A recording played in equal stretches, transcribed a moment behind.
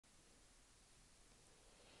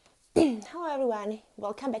Hello everyone,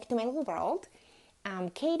 welcome back to my little world. I'm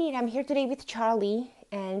Katie and I'm here today with Charlie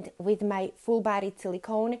and with my full body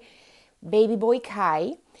silicone baby boy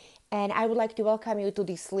Kai. And I would like to welcome you to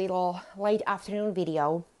this little late afternoon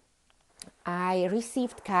video. I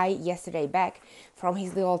received Kai yesterday back from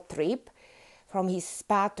his little trip, from his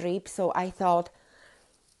spa trip, so I thought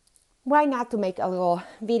why not to make a little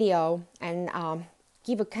video and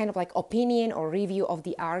give a kind of like opinion or review of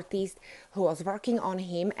the artist who was working on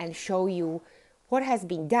him and show you what has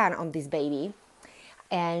been done on this baby.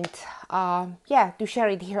 And yeah, to share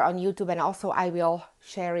it here on YouTube, and also I will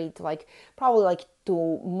share it like probably like to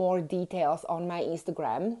more details on my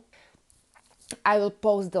Instagram. I will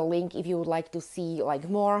post the link if you would like to see like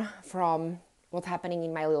more from what's happening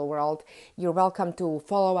in my little world. You're welcome to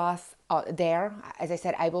follow us there. As I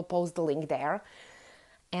said, I will post the link there.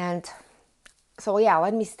 And so yeah,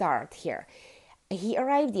 let me start here. He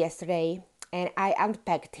arrived yesterday and I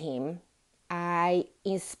unpacked him. I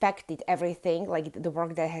inspected everything, like the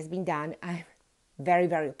work that has been done. I'm very,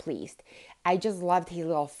 very pleased. I just loved his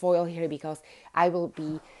little foil here because I will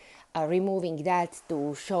be removing that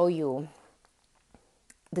to show you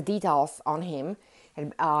the details on him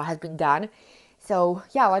and has been done. So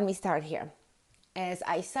yeah, let me start here. As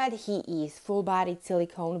I said, he is full-bodied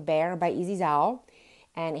silicone bear by Easy Zhao,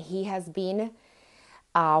 and he has been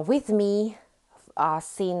with me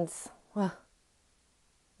since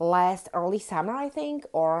last early summer, I think,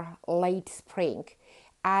 or late spring.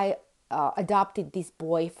 I adopted this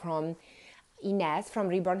boy from Ines from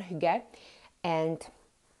Reborn Hygge, and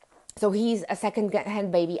so he's a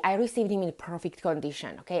second-hand baby. I received him in perfect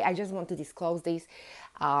condition. Okay, I just want to disclose this.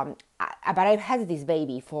 But I've had this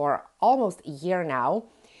baby for almost a year now,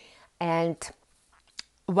 and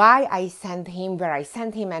why I sent him, where I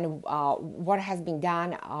sent him, and what has been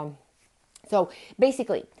done. So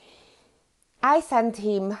basically, I sent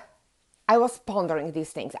him. I was pondering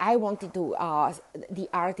these things. I wanted to the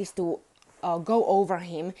artist to go over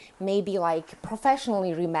him, maybe like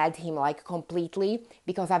professionally remed him like completely,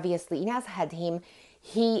 because obviously Ines had him.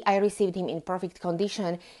 I received him in perfect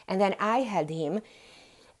condition, and then I had him,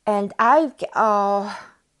 and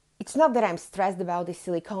it's not that I'm stressed about the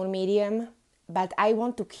silicone medium, but I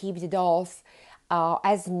want to keep the dolls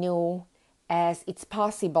as new as it's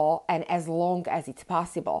possible and as long as it's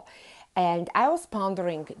possible. And I was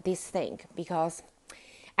pondering this thing because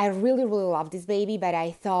I really, really love this baby, but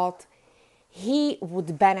I thought he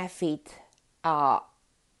would benefit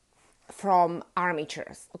from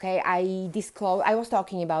armatures. Okay, I was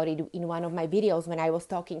talking about it in one of my videos when I was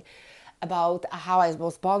talking about how I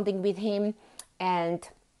was bonding with him and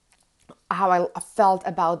how I felt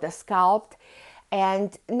about the sculpt.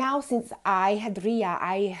 And now since I had Ria,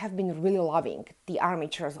 I have been really loving the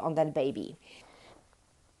armatures on that baby.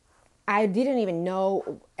 I didn't even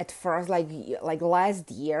know at first, like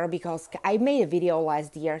last year, because I made a video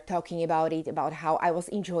last year talking about it, about how I was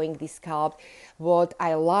enjoying this sculpt, what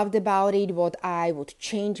I loved about it, what I would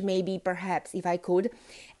change maybe perhaps if I could.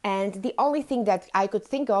 And the only thing that I could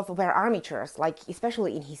think of were armatures, like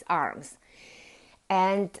especially in his arms.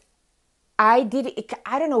 And I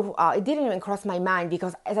don't know, it didn't even cross my mind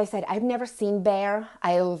because, as I said, I've never seen bear.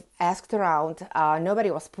 I've asked around. Nobody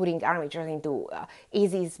was putting armatures into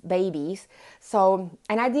Izzy's babies. So,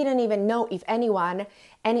 and I didn't even know if any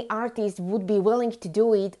artist would be willing to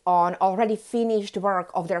do it on already finished work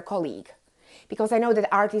of their colleague. Because I know that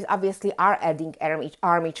artists obviously are adding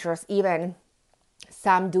armatures, even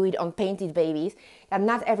some do it on painted babies, and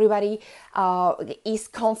not everybody is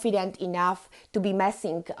confident enough to be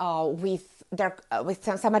messing with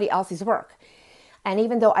somebody else's work. And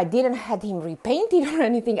even though I didn't have him repainted or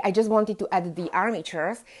anything, I just wanted to add the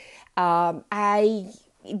armatures. I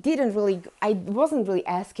wasn't really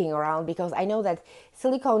asking around because I know that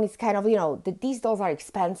silicone is kind of, these dolls are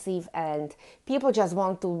expensive and people just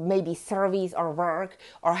want to maybe service or work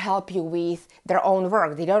or help you with their own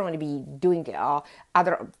work. They don't want to be doing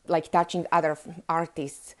touching other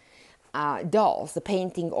artists' dolls, the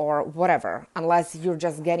painting or whatever, unless you're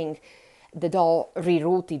just getting the doll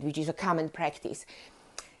rerouted, which is a common practice.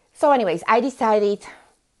 So anyways, I decided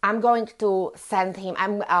I'm going to send him.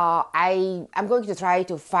 I'm going to try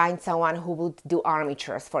to find someone who would do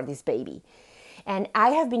armatures for this baby. And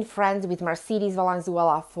I have been friends with Mercedes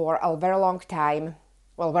Valenzuela for a very long time.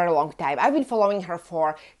 Well, very long time. I've been following her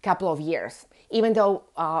for a couple of years. Even though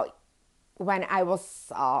when I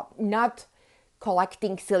was not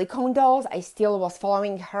collecting silicone dolls, I still was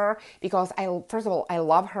following her because first of all, I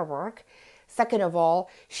love her work. Second of all,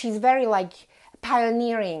 she's very like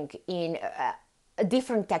pioneering in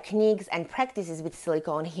different techniques and practices with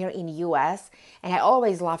silicone here in US, and I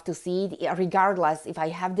always love to see it regardless if I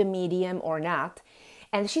have the medium or not.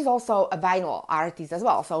 And she's also a vinyl artist as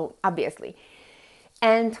well, so obviously.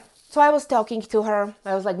 And so I was talking to her,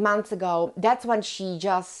 it was like months ago. That's when she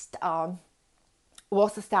just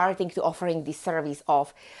was starting to offering this service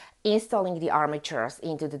of installing the armatures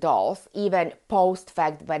into the dolls, even post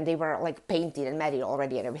fact when they were like painted and matted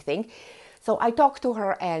already and everything. So I talked to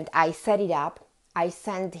her and I set it up. I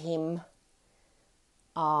sent him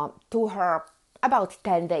to her about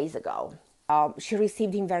 10 days ago. She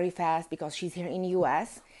received him very fast because she's here in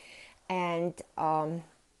US, and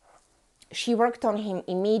she worked on him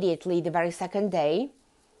immediately the very second day,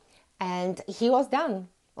 and he was done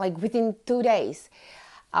like within 2 days.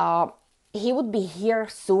 He would be here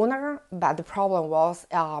sooner, but the problem was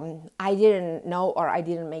I didn't know, or I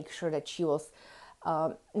didn't make sure that she was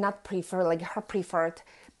not preferred, like her preferred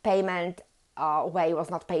payment way was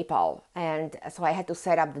not PayPal, and so I had to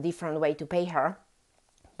set up the different way to pay her.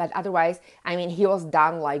 But otherwise, I mean, he was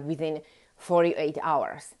done like within 48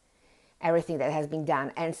 hours, everything that has been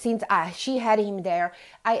done. And since she had him there,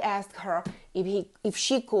 I asked her if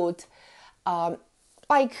she could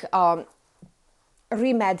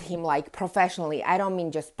remed him like professionally. I don't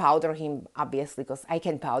mean just powder him, obviously, because I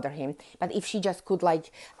can powder him, but if she just could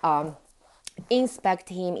like inspect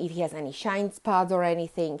him if he has any shine spots or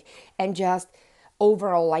anything, and just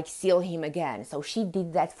overall like seal him again. So she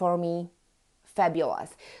did that for me.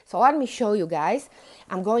 Fabulous. So let me show you guys.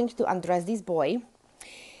 I'm going to undress this boy.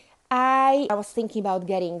 I was thinking about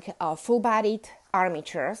getting full-bodied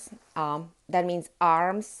armatures. That means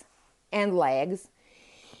arms and legs.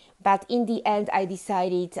 But in the end, I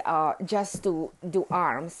decided just to do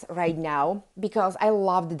arms right now because I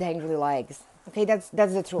love the dangly legs. Okay, that's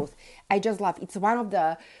the truth. I just love it. It's one of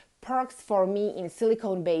the perks for me in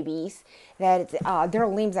silicone babies that their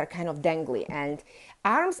limbs are kind of dangly, and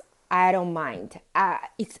arms I don't mind.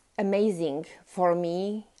 It's amazing for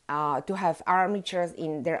me to have armatures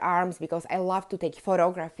in their arms because I love to take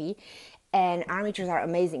photography, and armatures are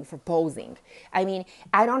amazing for posing. I mean,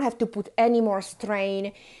 I don't have to put any more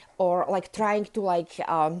strain or like trying to like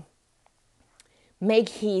make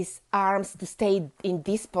his arms to stay in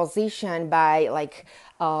this position by like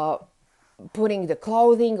putting the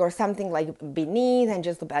clothing or something like beneath and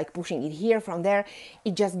just like pushing it here from there.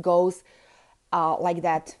 It just goes like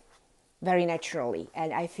that very naturally,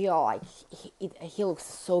 and I feel like he looks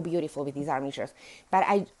so beautiful with these armatures. But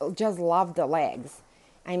I just love the legs.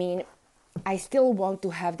 I mean, I still want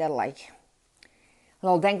to have that like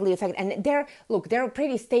little dangly effect, and they're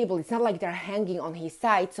pretty stable. It's not like they're hanging on his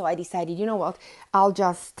side. So I decided, you know what, I'll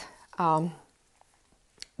just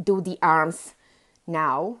do the arms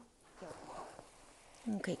now.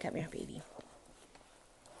 Okay, come here, baby.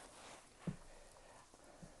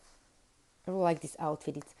 I really like this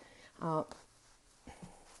outfit. It's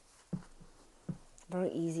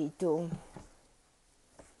very easy to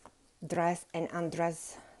dress and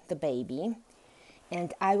undress the baby.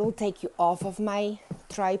 And I will take you off of my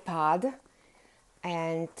tripod,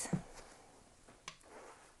 and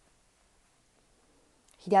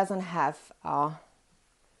he doesn't have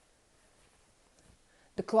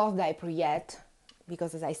the cloth diaper yet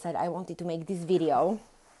because, as I said, I wanted to make this video.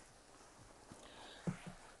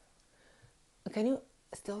 Can you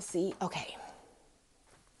still see? Okay.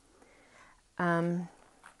 Let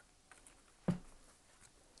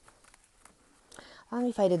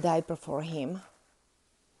me find a diaper for him.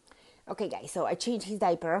 Okay, guys, so I changed his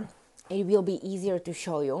diaper. It will be easier to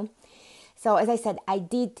show you. So, as I said, I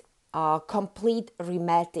did complete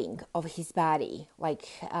rematting of his body, like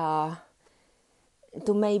to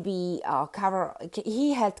maybe cover.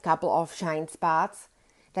 He had a couple of shine spots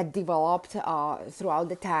that developed throughout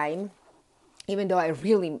the time. Even though I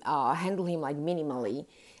really handle him like minimally,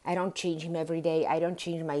 I don't change him every day. I don't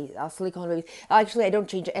change my silicone babies. Actually, I don't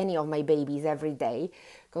change any of my babies every day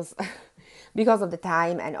because of the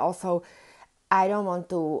time, and also I don't want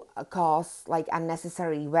to cause like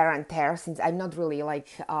unnecessary wear and tear, since I'm not really like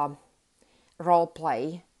role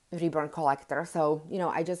play reborn collector. So, you know,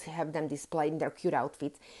 I just have them displayed in their cute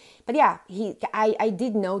outfits. But yeah, I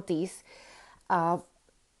did notice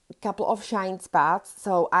couple of shine spots,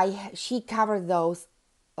 so she covered those,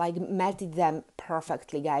 like matted them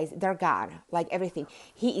perfectly, guys. They're gone, like everything.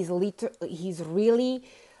 He's really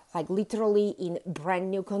like literally in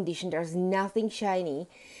brand new condition. There's nothing shiny.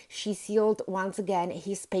 She sealed once again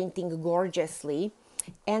his painting gorgeously,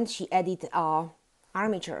 and she added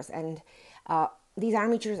armatures, and these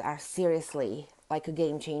armatures are seriously like a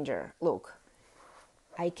game changer. Look,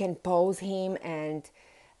 I can pose him, and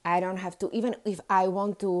I don't have to, even if I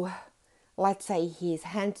want to let's say, his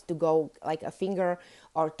hand to go like a finger,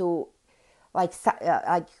 or to like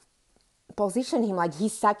position him like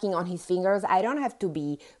he's sucking on his fingers. I don't have to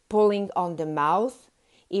be pulling on the mouth,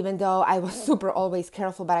 even though I was super always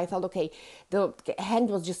careful, but I felt okay, the hand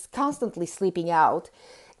was just constantly slipping out.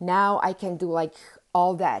 Now I can do like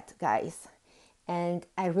all that, guys. And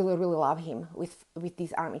I really, really love him with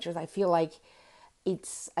these armatures. I feel like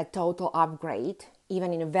it's a total upgrade,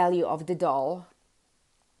 even in the value of the doll.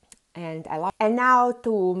 And I love. And now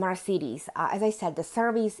to Mercedes. As I said, the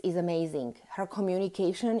service is amazing. Her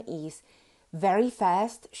communication is very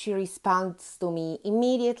fast. She responds to me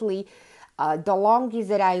immediately. The longest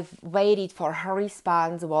that I've waited for her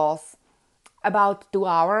response was about 2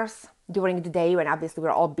 hours during the day, when obviously we're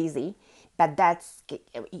all busy. But that's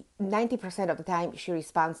 90% of the time she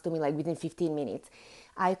responds to me like within 15 minutes.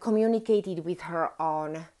 I communicated with her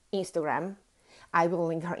on Instagram. I will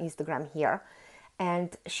link her Instagram here.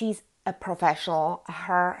 And she's a professional.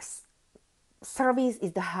 Her service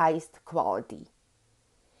is the highest quality.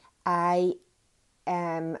 I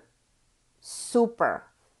am super,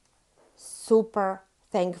 super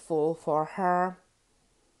thankful for her,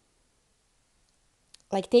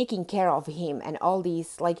 like taking care of him and all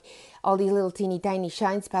these little teeny tiny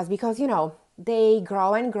shine spots, because they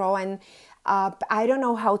grow and grow, and I don't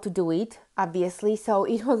know how to do it, obviously. So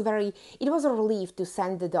it was a relief to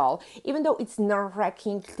send the doll, even though it's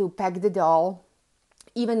nerve-wracking to pack the doll,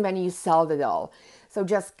 even when you sell the doll. So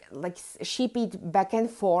just like ship it back and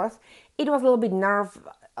forth. It was a little bit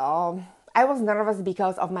I was nervous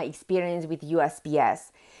because of my experience with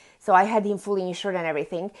USPS. So I had him fully insured and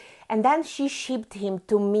everything. And then she shipped him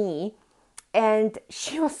to me, and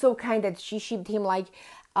she was so kind that she shipped him like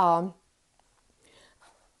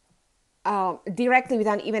directly,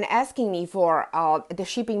 without even asking me for the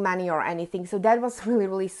shipping money or anything. So that was really,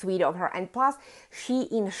 really sweet of her. And plus, she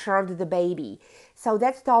insured the baby. So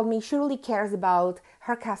that told me she really cares about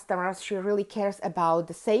her customers. She really cares about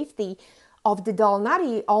the safety of the doll, not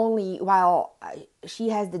only while she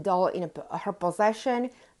has the doll in her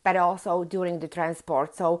possession, but also during the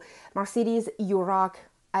transport. So Mercedes, you rock.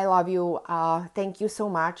 I love you. Thank you so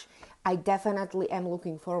much. I definitely am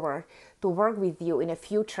looking forward to work with you in the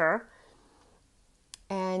future.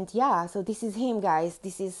 And yeah, so this is him, guys.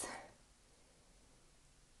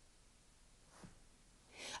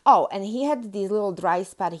 Oh, and he had this little dry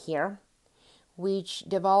spot here, which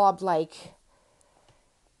developed like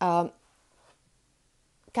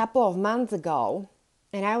couple of months ago,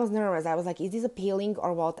 and I was nervous. I was like, is this a peeling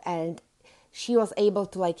or what? And she was able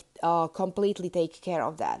to like completely take care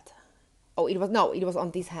of that. Oh, it was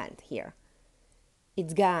on this hand here.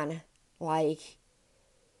 It's gone. Like,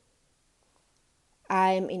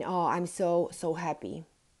 I'm in awe. I'm so, so happy.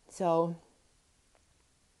 So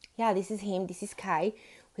yeah, this is him. This is Kai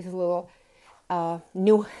with a little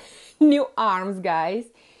new new arms, guys.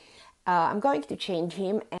 I'm going to change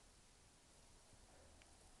him.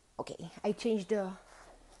 Okay, I changed the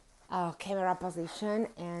camera position,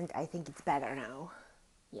 and I think it's better now.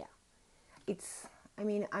 Yeah, I'm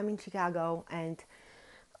in Chicago, and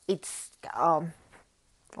it's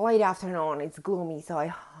late afternoon. It's gloomy, so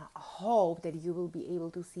I hope that you will be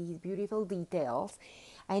able to see his beautiful details.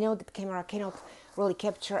 I know that camera cannot really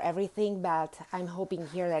capture everything, but I'm hoping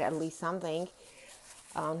here that at least something.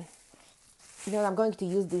 I'm going to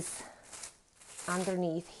use this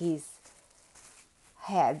underneath his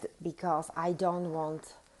head, because I don't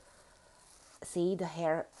want the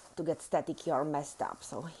hair to get staticky or messed up.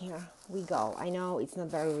 So here we go. I know it's not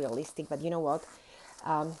very realistic, but you know what?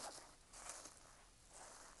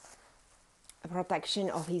 Protection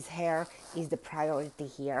of his hair is the priority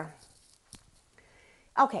here.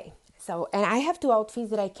 Okay, so, and I have two outfits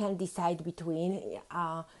that I can't decide between.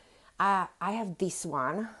 I have this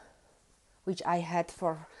one, which I had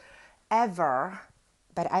forever,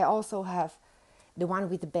 but I also have the one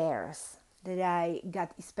with the bears that I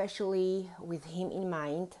got especially with him in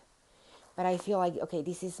mind. But I feel like, okay,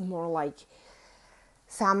 this is more like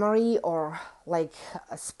summery or like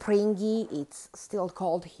springy. It's still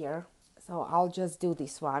cold here, so I'll just do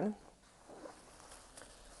this one.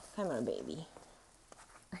 Come on, baby.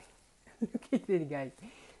 Look at it, guys.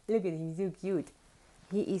 Look at him, he's so cute.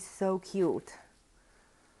 He is so cute.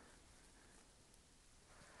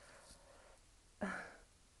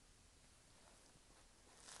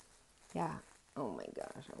 Yeah. Oh my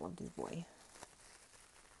gosh, I love this boy.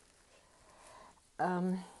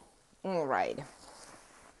 All right.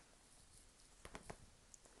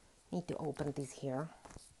 Need to open this here.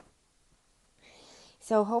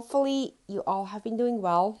 So hopefully you all have been doing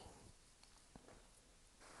well.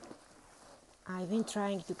 I've been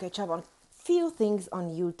trying to catch up on few things on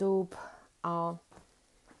YouTube. But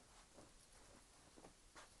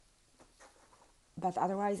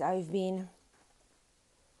otherwise I've been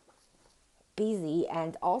busy,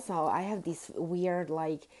 and also I have this weird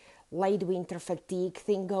like late winter fatigue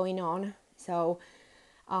thing going on. So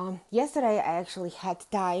yesterday I actually had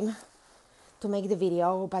time to make the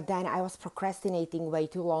video, but then I was procrastinating way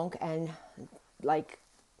too long, and like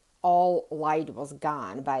all light was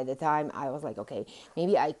gone by the time I was like, okay,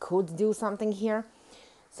 maybe I could do something here.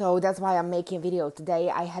 So that's why I'm making a video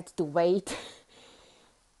today. I had to wait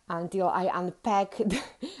until I unpacked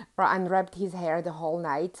or unwrapped his hair the whole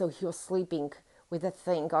night, so he was sleeping with a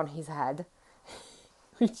thing on his head.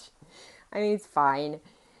 Which, I mean, it's fine,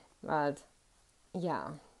 but yeah.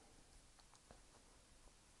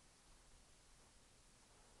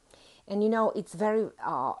 And you know, it's very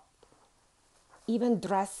even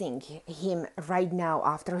dressing him right now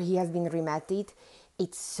after he has been rematted,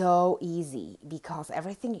 it's so easy because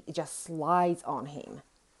everything just slides on him.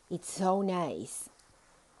 It's so nice.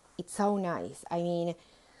 It's so nice. I mean,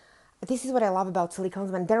 this is what I love about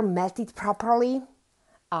silicones when they're matted properly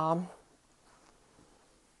and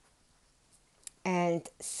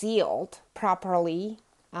sealed properly.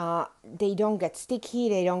 They don't get sticky,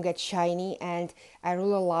 they don't get shiny, and I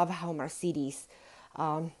really love how Mercedes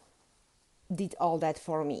did all that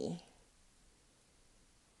for me.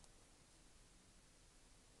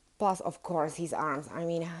 Plus, of course, his arms. I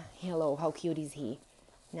mean, hello, how cute is he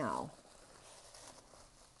now?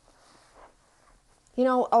 You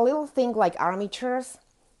know, a little thing like armatures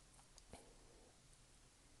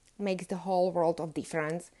makes the whole world of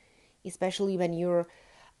difference, especially when you're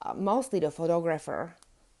mostly the photographer.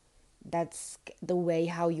 That's the way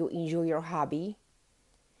how you enjoy your hobby.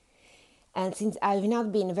 And since I've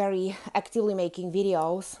not been very actively making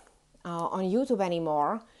videos on YouTube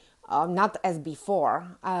anymore, not as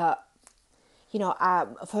before, you know,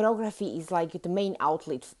 photography is like the main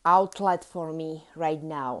outlet for me right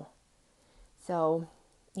now. So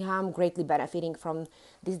yeah, I'm greatly benefiting from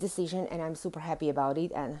this decision, and I'm super happy about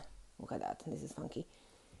it. And look at that, this is funky.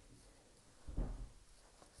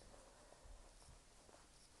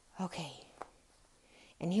 Okay,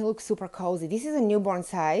 and he looks super cozy. This is a newborn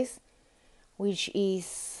size, which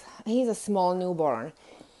is, he's a small newborn,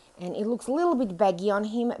 and it looks a little bit baggy on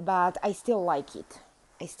him, but I still like it.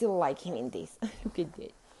 I still like him in this. Look at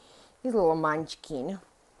that, his little munchkin.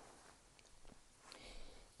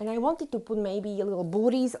 And I wanted to put maybe little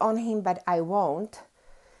booties on him, but I won't,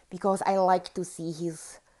 because I like to see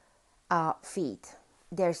his feet.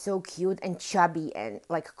 They're so cute and chubby and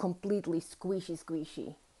like completely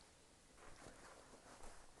squishy.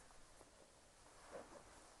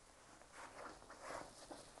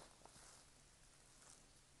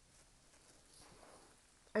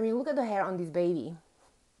 I mean, look at the hair on this baby.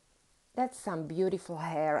 That's some beautiful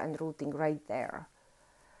hair and rooting right there.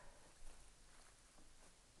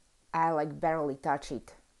 I like barely touch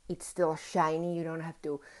it. It's still shiny. You don't have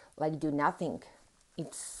to like do nothing.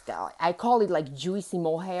 It's, I call it like juicy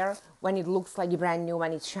mohair when it looks like brand new,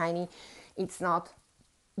 when it's shiny. It's not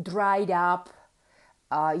dried up.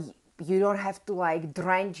 You don't have to like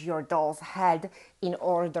drench your doll's head in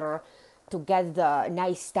order to get the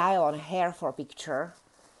nice style on hair for picture.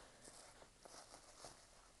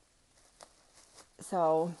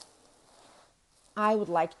 So I would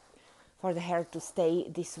like for the hair to stay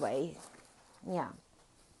this way. Yeah.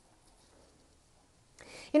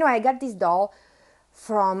 You know, I got this doll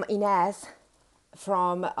from Inez,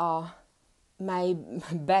 from my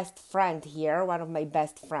best friend here, one of my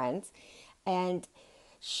best friends, and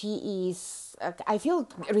she is, I feel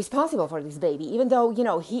responsible for this baby, even though, you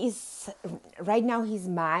know, he is, right now he's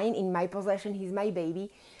mine, in my possession, he's my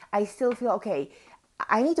baby. I still feel, okay,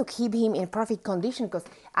 I need to keep him in perfect condition because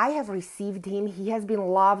I have received him. He has been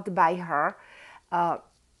loved by her.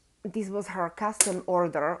 This was her custom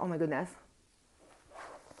order. Oh my goodness.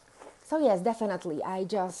 So yes, definitely.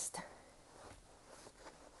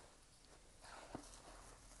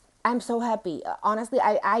 I'm so happy. Honestly,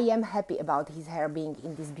 I am happy about his hair being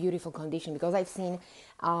in this beautiful condition, because I've seen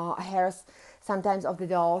hairs sometimes of the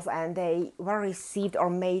dolls, and they were received or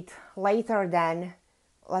made later than,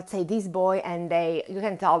 let's say, this boy, and you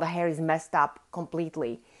can tell the hair is messed up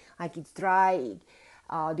completely. Like, it's dry.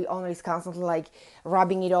 The owner is constantly like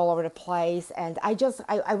rubbing it all over the place, and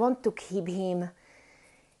I want to keep him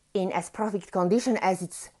in as perfect condition as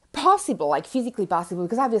it's possible, like physically possible,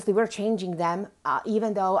 because obviously we're changing them.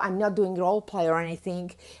 Even though I'm not doing role play or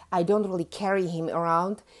anything, I don't really carry him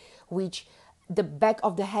around, which the back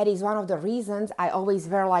of the head is one of the reasons I always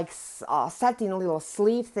wear like satin little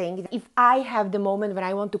sleeve thing. If I have the moment when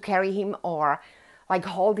I want to carry him, or like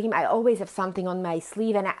hold him. I always have something on my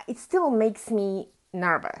sleeve, and it still makes me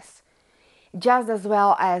nervous. Just as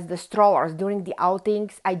well as the strollers during the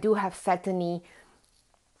outings, I do have certainly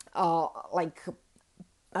like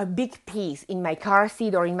a big piece in my car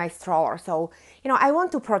seat or in my stroller. So, I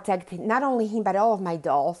want to protect not only him but all of my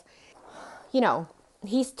dolls. You know,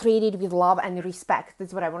 he's treated with love and respect.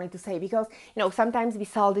 That's what I wanted to say, because, sometimes we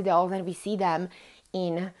sell the dolls and we see them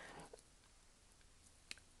in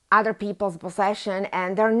other people's possession,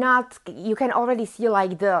 and they're not, you can already see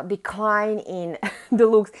like the decline in the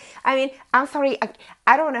looks. I mean, I'm sorry,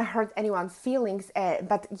 I don't want to hurt anyone's feelings,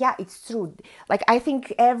 but yeah, it's true. Like, I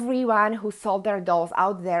think everyone who sold their dolls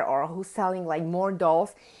out there, or who's selling like more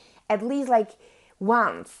dolls, at least like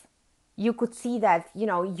once you could see that,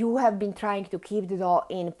 you have been trying to keep the doll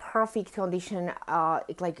in perfect condition,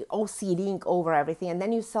 like OCDing over everything, and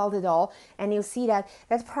then you sell the doll and you see that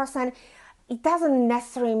that person, it doesn't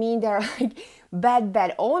necessarily mean they're like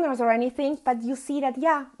bad owners or anything, but you see that,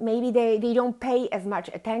 yeah, maybe they don't pay as much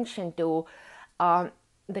attention to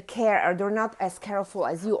the care, or they're not as careful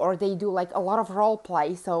as you, or they do like a lot of role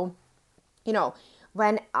play. So,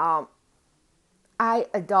 when I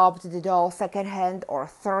adopt the doll secondhand or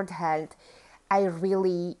third hand, I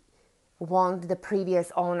really want the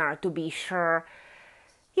previous owner to be sure,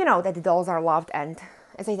 that the dolls are loved, and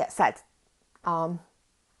as I said,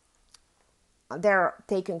 they're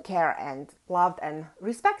taken care and loved and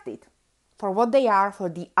respected for what they are, for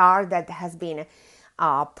the art that has been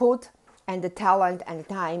put, and the talent and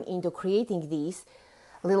time into creating these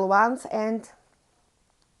little ones. And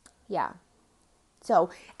yeah. So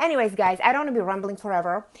anyways, guys, I don't want to be rambling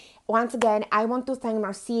forever. Once again, I want to thank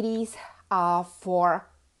Mercedes for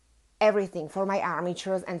everything, for my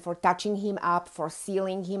armatures, and for touching him up, for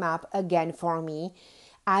sealing him up again for me.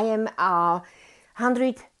 I am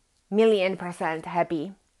 100,000,000%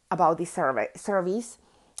 happy about this service.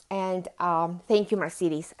 And thank you,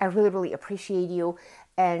 Mercedes. I really appreciate you.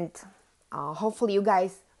 And hopefully you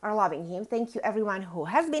guys are loving him. Thank you, everyone who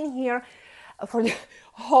has been here for the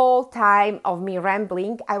whole time of me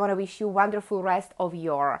rambling. I want to wish you a wonderful rest of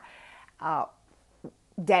your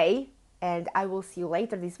day. And I will see you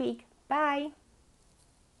later this week. Bye.